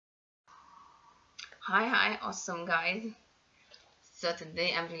Hi, awesome guys. So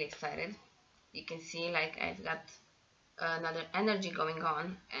today I'm really excited. You can see like I've got another energy going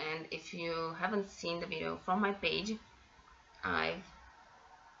on, and if you haven't seen the video from my page, I've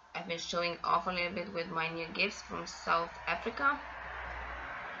I've been showing off a little bit with my new gifts from South Africa,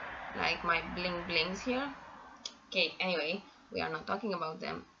 like my bling blings here. Okay, anyway, we are not talking about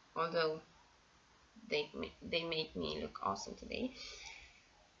them, although they make me look awesome today.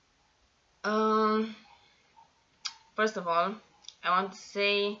 Um, First of all, I want to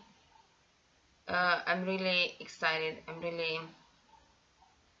say I'm really excited. I'm really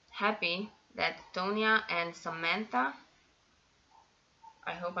happy that Tonya and Samantha,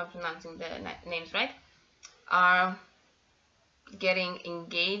 I hope I'm pronouncing the names right, are getting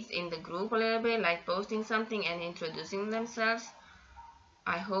engaged in the group a little bit, like posting something and introducing themselves.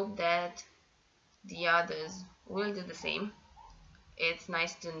 I hope that the others will do the same. It's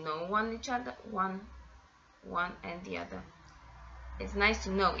nice to know one and the other. It's nice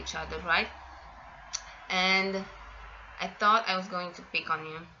to know each other, right? And I thought I was going to pick on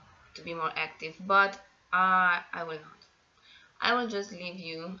you to be more active, but I will not. I will just leave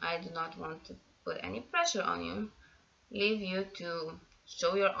you. I do not want to put any pressure on you. Leave you to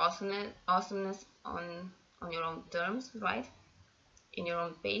show your awesomeness on your own terms, right? In your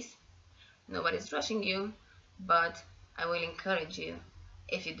own pace. Nobody's rushing you, but I will encourage you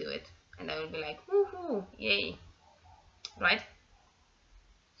if you do it. And I will be like, woohoo, yay, right?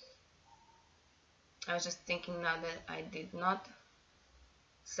 I was just thinking now that I did not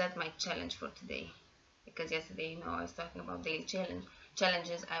set my challenge for today, because yesterday, I was talking about daily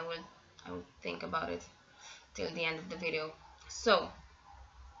challenges. I will think about it till the end of the video. So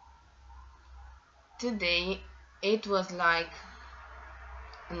today it was like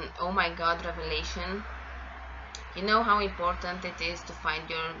an oh my god revelation. You know how important it is to find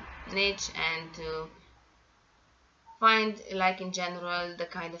your niche and to find, like, in general, the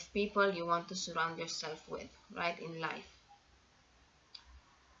kind of people you want to surround yourself with, right, in life.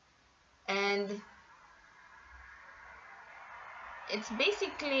 And it's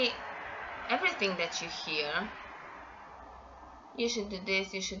basically everything that you hear. You should do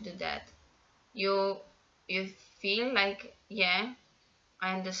this, you should do that. You feel like, yeah,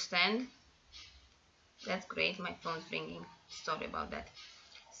 I understand. That's great, my phone's ringing. Sorry about that.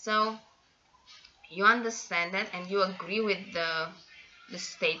 So you understand that and you agree with the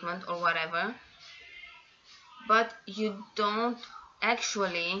statement or whatever, but you don't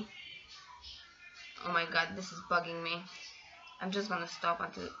actually. Oh my god, this is bugging me. I'm just gonna stop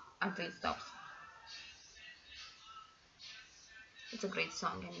until it stops. It's a great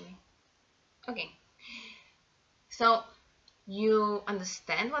song anyway. Okay, so you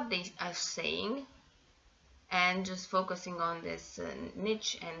understand what they are saying and just focusing on this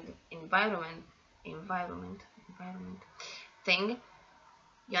niche and environment thing.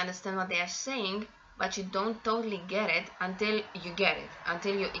 You understand what they are saying, but you don't totally get it until you get it,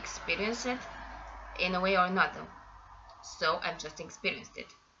 until you experience it in a way or another. So I've just experienced it.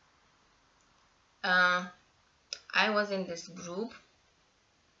 I was in this group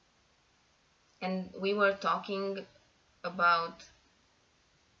and we were talking about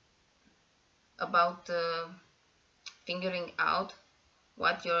figuring out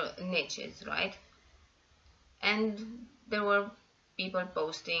what your niche is, right? And there were people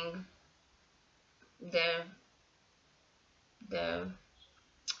posting their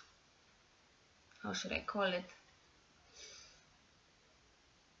how should I call it,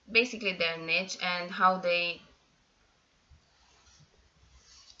 basically their niche and how they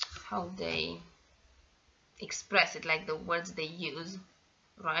express it, like the words they use,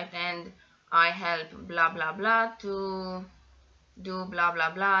 right? And I help blah blah blah to do blah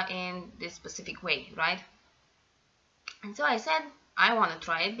blah blah in this specific way, right? And so I said I want to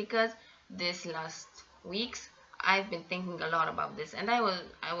try it because this last weeks I've been thinking a lot about this, and I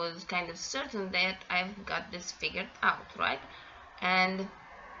was kind of certain that I've got this figured out, right? And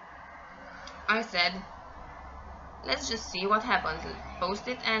I said, let's just see what happens. Post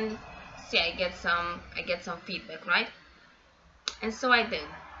it and see, I get some feedback, right? And so I did.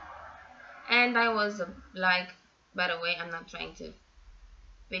 And I was like, by the way, I'm not trying to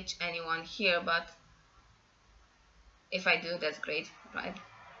pitch anyone here, but if I do, that's great, right?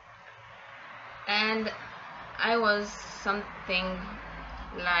 And I was something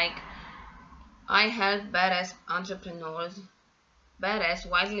like, I help badass entrepreneurs, badass,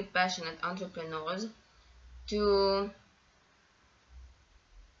 wildly passionate entrepreneurs to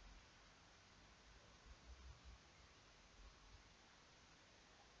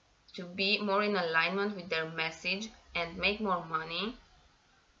be more in alignment with their message and make more money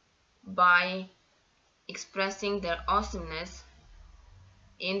by expressing their awesomeness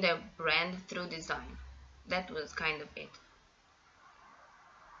in their brand through design. That was kind of it.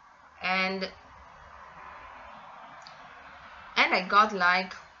 And I got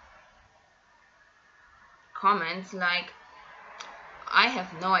like comments like, I have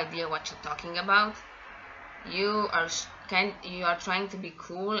no idea what you're talking about. You are trying to be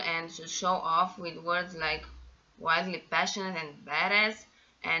cool and to show off with words like wildly passionate and badass,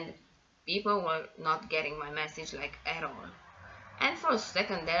 and people were not getting my message like at all. And for a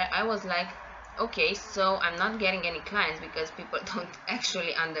second there I was like, okay, so I'm not getting any clients because people don't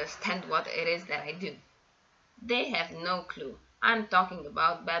actually understand what it is that I do. They have no clue. I'm talking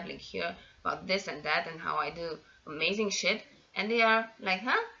about babbling here about this and that and how I do amazing shit, and they are like,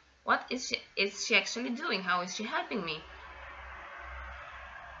 huh? What is she actually doing? How is she helping me?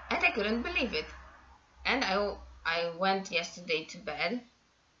 And I couldn't believe it. And I went yesterday to bed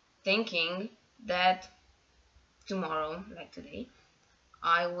thinking that tomorrow, like today,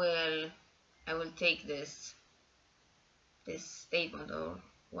 I will take this statement, or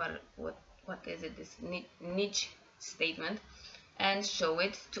what is it, this niche statement, and show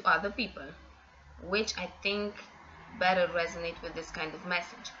it to other people, which I think better resonate with this kind of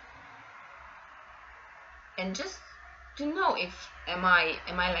message. And just to know if am I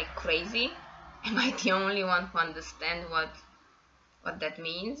like crazy? Am I the only one who understand what that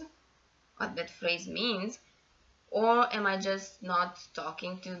means, what that phrase means, or am I just not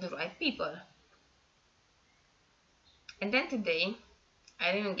talking to the right people? And then today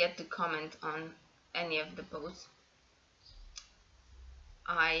I didn't get to comment on any of the posts.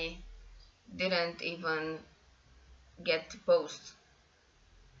 I didn't even get to post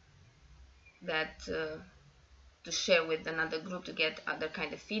that to share with another group to get other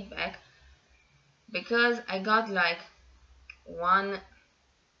kind of feedback, because I got like one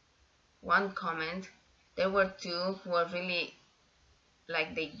comment. There were two who were really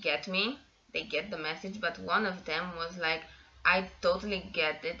like, they get me, they get the message, but one of them was like, I totally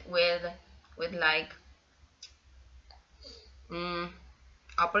get it, with like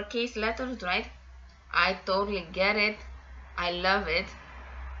uppercase letters, right? I totally get it, I love it,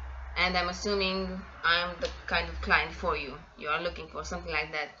 and I'm assuming I'm the kind of client for you. You are looking for something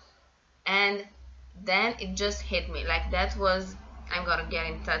like that. And then it just hit me, like that was, I'm gonna get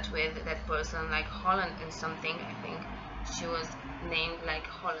in touch with that person, like Holland and something, I think she was named like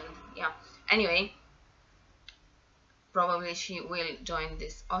Holland, yeah. Anyway, probably she will join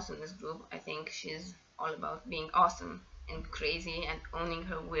this awesomeness group. I think she's all about being awesome and crazy and owning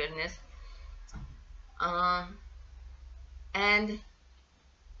her weirdness. And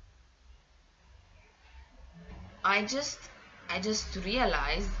I just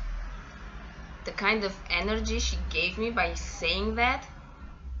realized the kind of energy she gave me by saying that,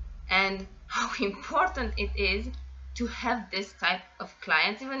 and how important it is to have this type of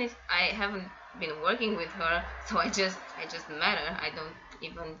clients, even if I haven't been working with her. So I just met her. I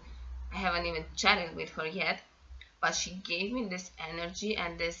haven't even chatted with her yet, but she gave me this energy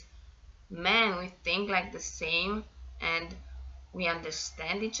and this, man, we think like the same, and we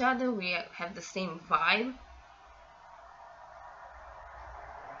understand each other, we have the same vibe.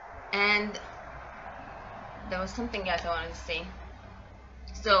 And there was something else I wanted to say.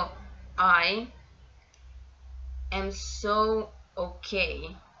 So I am so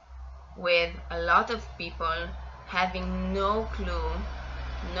okay with a lot of people having no clue,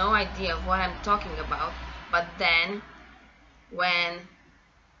 no idea of what I'm talking about, but then when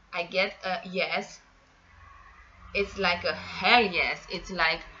I get a yes, it's like a hell yes. It's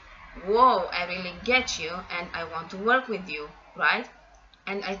like, whoa, I really get you and I want to work with you, right?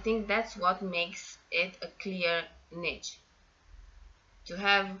 And I think that's what makes it a clear niche. To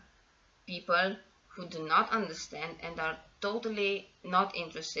have people who do not understand and are totally not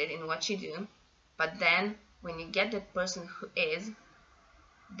interested in what you do, but then when you get the person who is,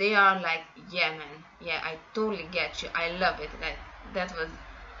 they are like, yeah man, yeah, I totally get you, I love it. Like, that was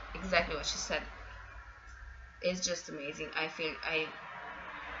exactly what she said. It's just amazing. I feel I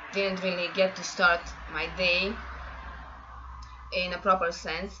didn't really get to start my day in a proper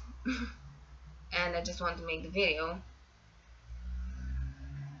sense and I just want to make the video.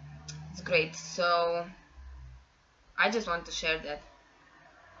 It's great, so I just want to share that.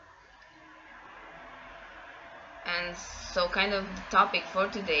 And so kind of the topic for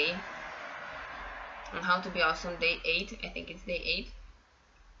today on how to be awesome, day 8, I think it's day 8.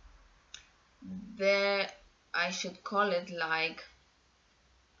 There, I should call it like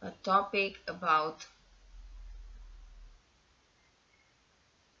a topic about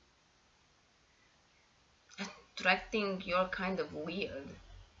attracting your kind of weird.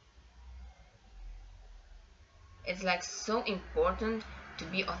 it's like so important to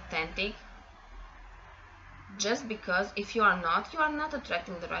be authentic, just because if you are not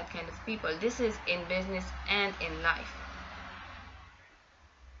attracting the right kind of people. This is in business and in life.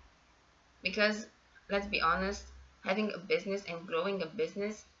 Because let's be honest, having a business and growing a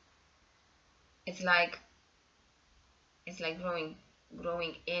business, it's like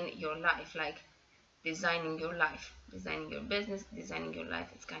growing in your life, like designing your life, designing your business, designing your life.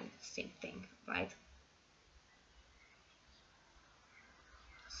 It's kind of the same thing, right?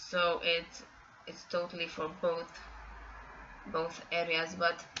 So it's totally for both areas,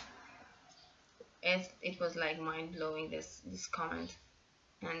 but it was like mind-blowing, this comment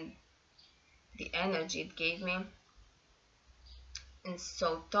and the energy it gave me. And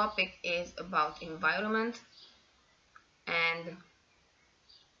so topic is about environment and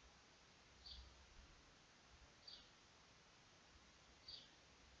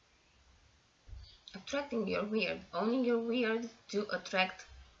attracting your weird, owning your weird to attract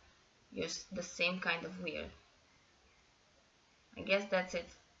the same kind of weird. I guess that's it.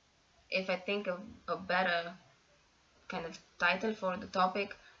 If I think of a better kind of title for the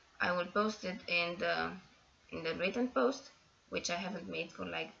topic, I will post it in the written post, which I haven't made for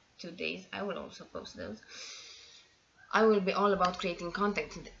like 2 days. I will also post those. I will be all about creating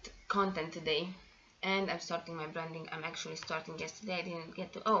content today, and I'm starting my branding. I'm actually starting yesterday. I didn't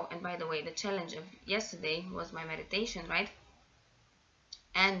get to. Oh, and by the way, the challenge of yesterday was my meditation, right?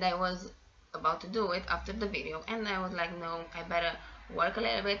 And I was about to do it after the video, and I was like, no, I better work a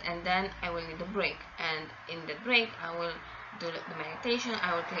little bit, and then I will need a break. And in the break, I will do the meditation.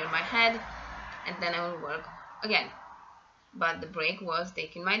 I will clear my head, and then I will work again. But the break was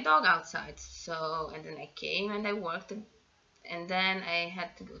taking my dog outside, so, and then I came and I worked, and then I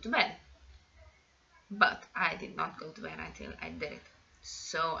had to go to bed. But I did not go to bed until I did it.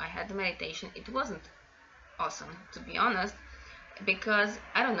 So I had the meditation. It wasn't awesome, to be honest, because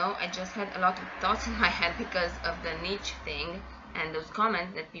I don't know, I just had a lot of thoughts in my head because of the niche thing and those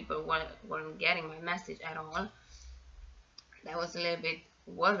comments that people weren't getting my message at all. I was a little bit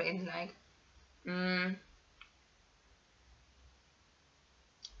worried, like,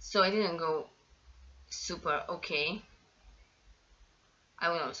 so it didn't go super okay. I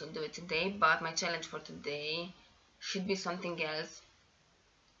will also do it today, but my challenge for today should be something else.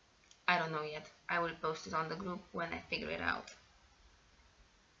 I don't know yet. I will post it on the group when I figure it out.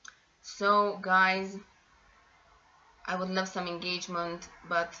 So guys, I would love some engagement,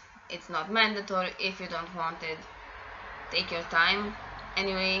 but it's not mandatory. If you don't want it, take your time.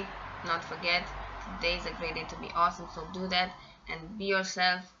 Anyway, not forget, today is a great day to be awesome, so do that and be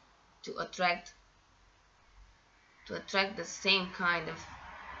yourself to attract the same kind of,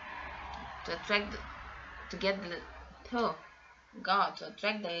 to attract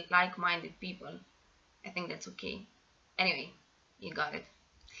the like-minded people. I think that's okay. Anyway, you got it.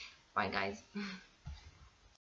 Bye guys.